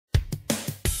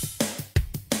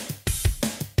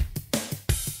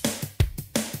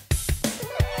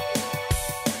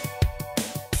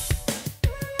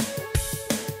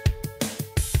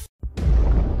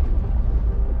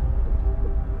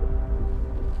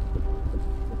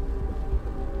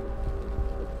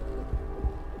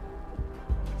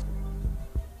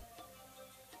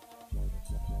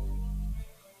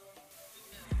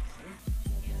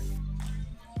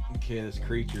Okay, this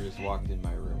creature just walked in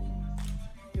my room.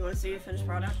 You want to see a finished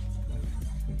product?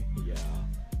 Yeah.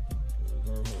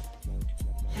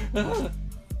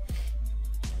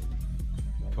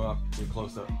 Come up, get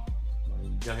close up.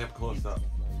 You gotta have close up.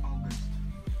 Oh my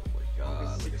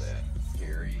god, look at that.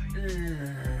 Scary.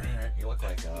 You look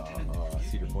like a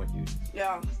Cedar Point dude.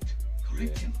 Yeah.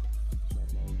 Yeah.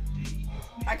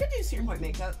 I could do Cedar Point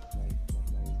makeup.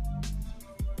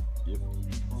 Yep.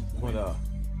 What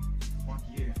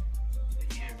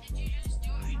Did you just do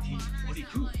it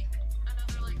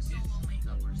for fun, or is it like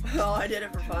another like solo makeup or something? Oh, I did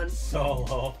it for fun.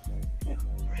 Solo.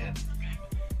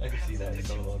 I can see that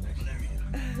solo next.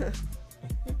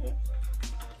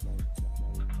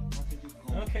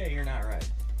 Okay, you're not right.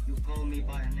 You call me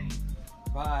by a name.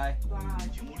 Bye. Bye.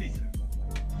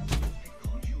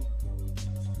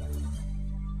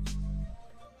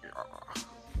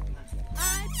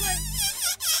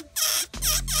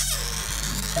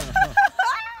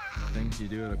 Things you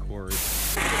do at a quarry.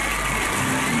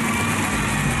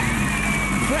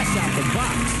 Fresh out the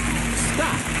box.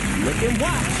 Stop, look and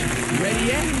watch. Ready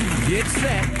yet? Get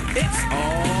set. It's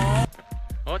all.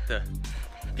 What the?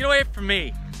 Get away from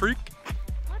me, freak.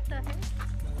 What the heck?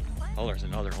 Oh, there's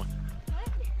another one.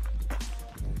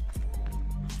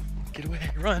 Get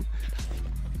away, run.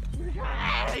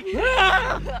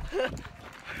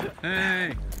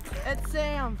 Hey. It's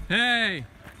Sam. Hey.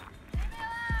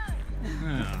 It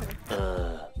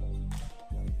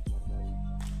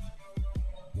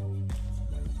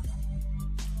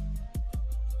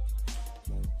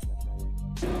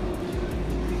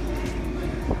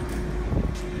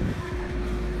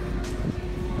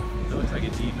looks like a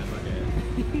demon. Look at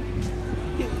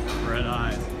it. Red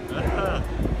eyes.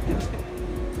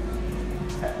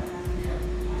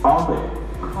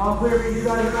 All clear, you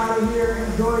guys out of here.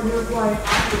 Enjoy your flight.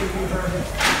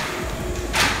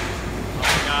 Oh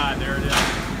my God, there it is.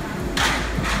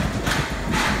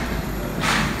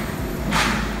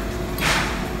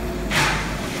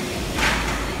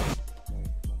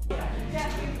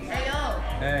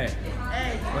 Hey,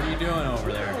 what are you doing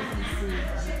over there?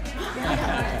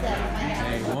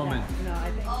 Hey, woman.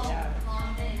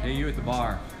 Hey, you at the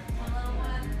bar.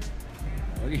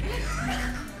 What are you?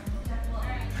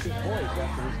 His voice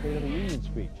after his State of the Union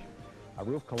speech. A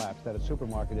roof collapsed at a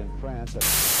supermarket in France.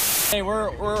 Hey,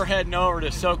 we're heading over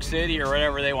to Soak City or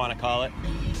whatever they want to call it.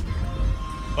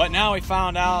 But now we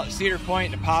found out Cedar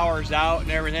Point, the power's out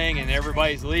and everything, and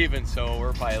everybody's leaving, so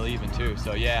we're probably leaving too.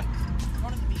 So yeah,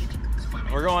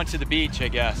 we're going to the beach, I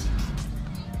guess.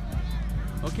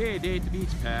 Okay, day at the beach,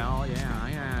 pal.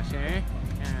 Yeah, see?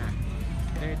 Yeah,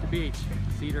 day at the beach,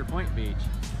 Cedar Point Beach.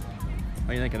 What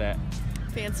do you think of that?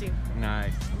 Fancy.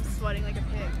 Nice. I'm sweating like a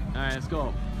pig. All right, let's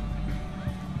go.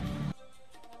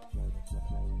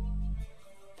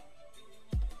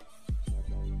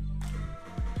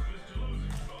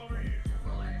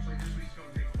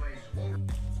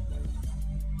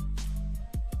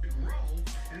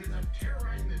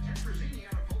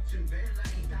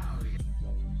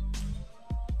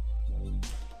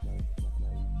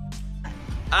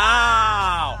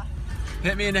 Ow!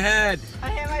 Hit me in the head. I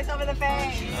hit myself in the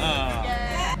face. Oh.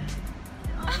 Yeah.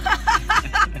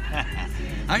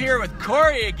 I'm here with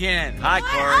Corey again. Hi,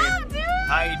 Corey. Dude.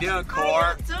 How you doing, Cor?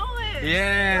 How you doing?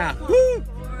 Yeah. Woo.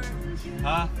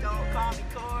 Huh? Don't call me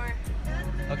Core.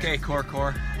 Okay,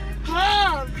 Cor. Oh,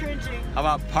 I'm cringing. How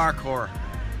about parkour?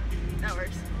 That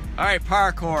works. All right,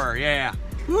 parkour. Yeah.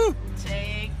 Woo.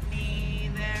 Take me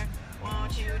there.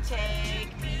 Won't you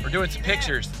take me? We're doing some there?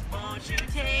 pictures. Won't you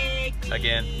take me?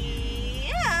 Again.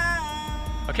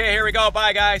 Yeah. Okay, here we go.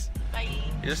 Bye, guys. Bye.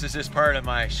 This is just part of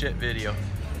my shit video.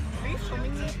 Are you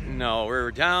filming me? No,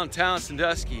 we're downtown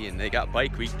Sandusky, and they got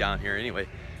Bike Week down here anyway.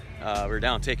 We're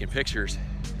down taking pictures.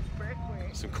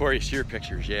 Some Corey Shear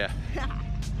pictures, yeah.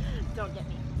 Don't get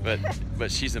me.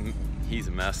 But he's a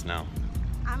mess now.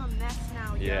 I'm a mess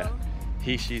now, yo. Yeah.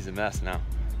 She's a mess now.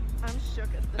 I'm shook.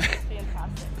 This is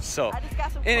fantastic. So, I just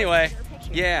got some anyway, Shear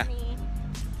pictures yeah. for me.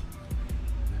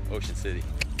 Ocean City.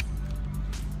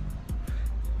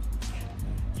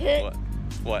 Hit.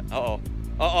 What? Uh-oh.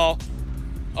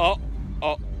 Oh.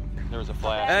 There was a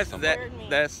flash.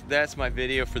 That's my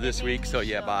video for this week. So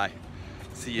yeah, bye.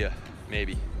 See ya.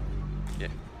 Maybe. Yeah.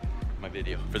 My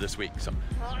video for this week. So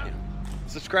yeah.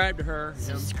 Subscribe to her.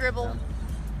 Scribble.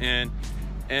 And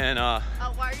why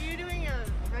are you doing a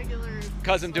regular?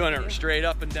 cause I'm doing it straight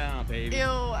up and down, baby. Ew,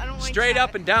 I don't like straight that.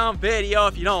 up and down video.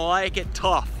 If you don't like it,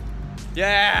 tough.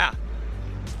 Yeah.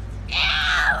 Ew.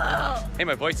 Hey,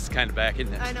 my voice is kind of back,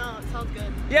 isn't it? I know, it sounds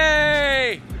good.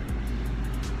 Yay!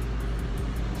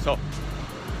 So,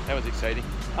 that was exciting.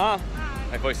 My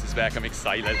voice is back, I'm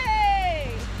excited.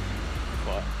 Hey!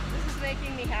 What? This is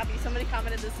making me happy. Somebody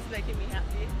commented this is making me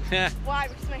happy. Why?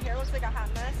 Because my hair looks like a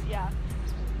hot mess? Yeah.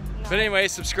 No. But anyway,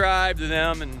 subscribe to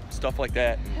them and stuff like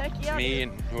that. Heck yeah. Me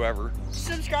and whoever.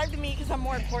 Subscribe to me because I'm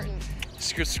more important.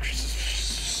 Subscribe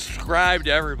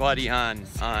to everybody on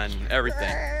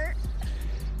everything.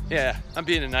 Yeah, I'm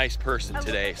being a nice person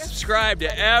today. Subscribe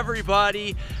to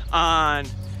everybody on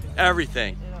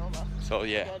everything. So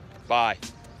yeah, bye.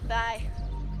 Bye.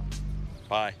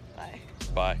 Bye. Bye.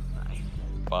 Bye.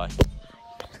 Bye.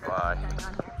 Bye.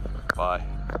 Bye.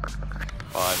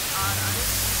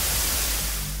 Bye.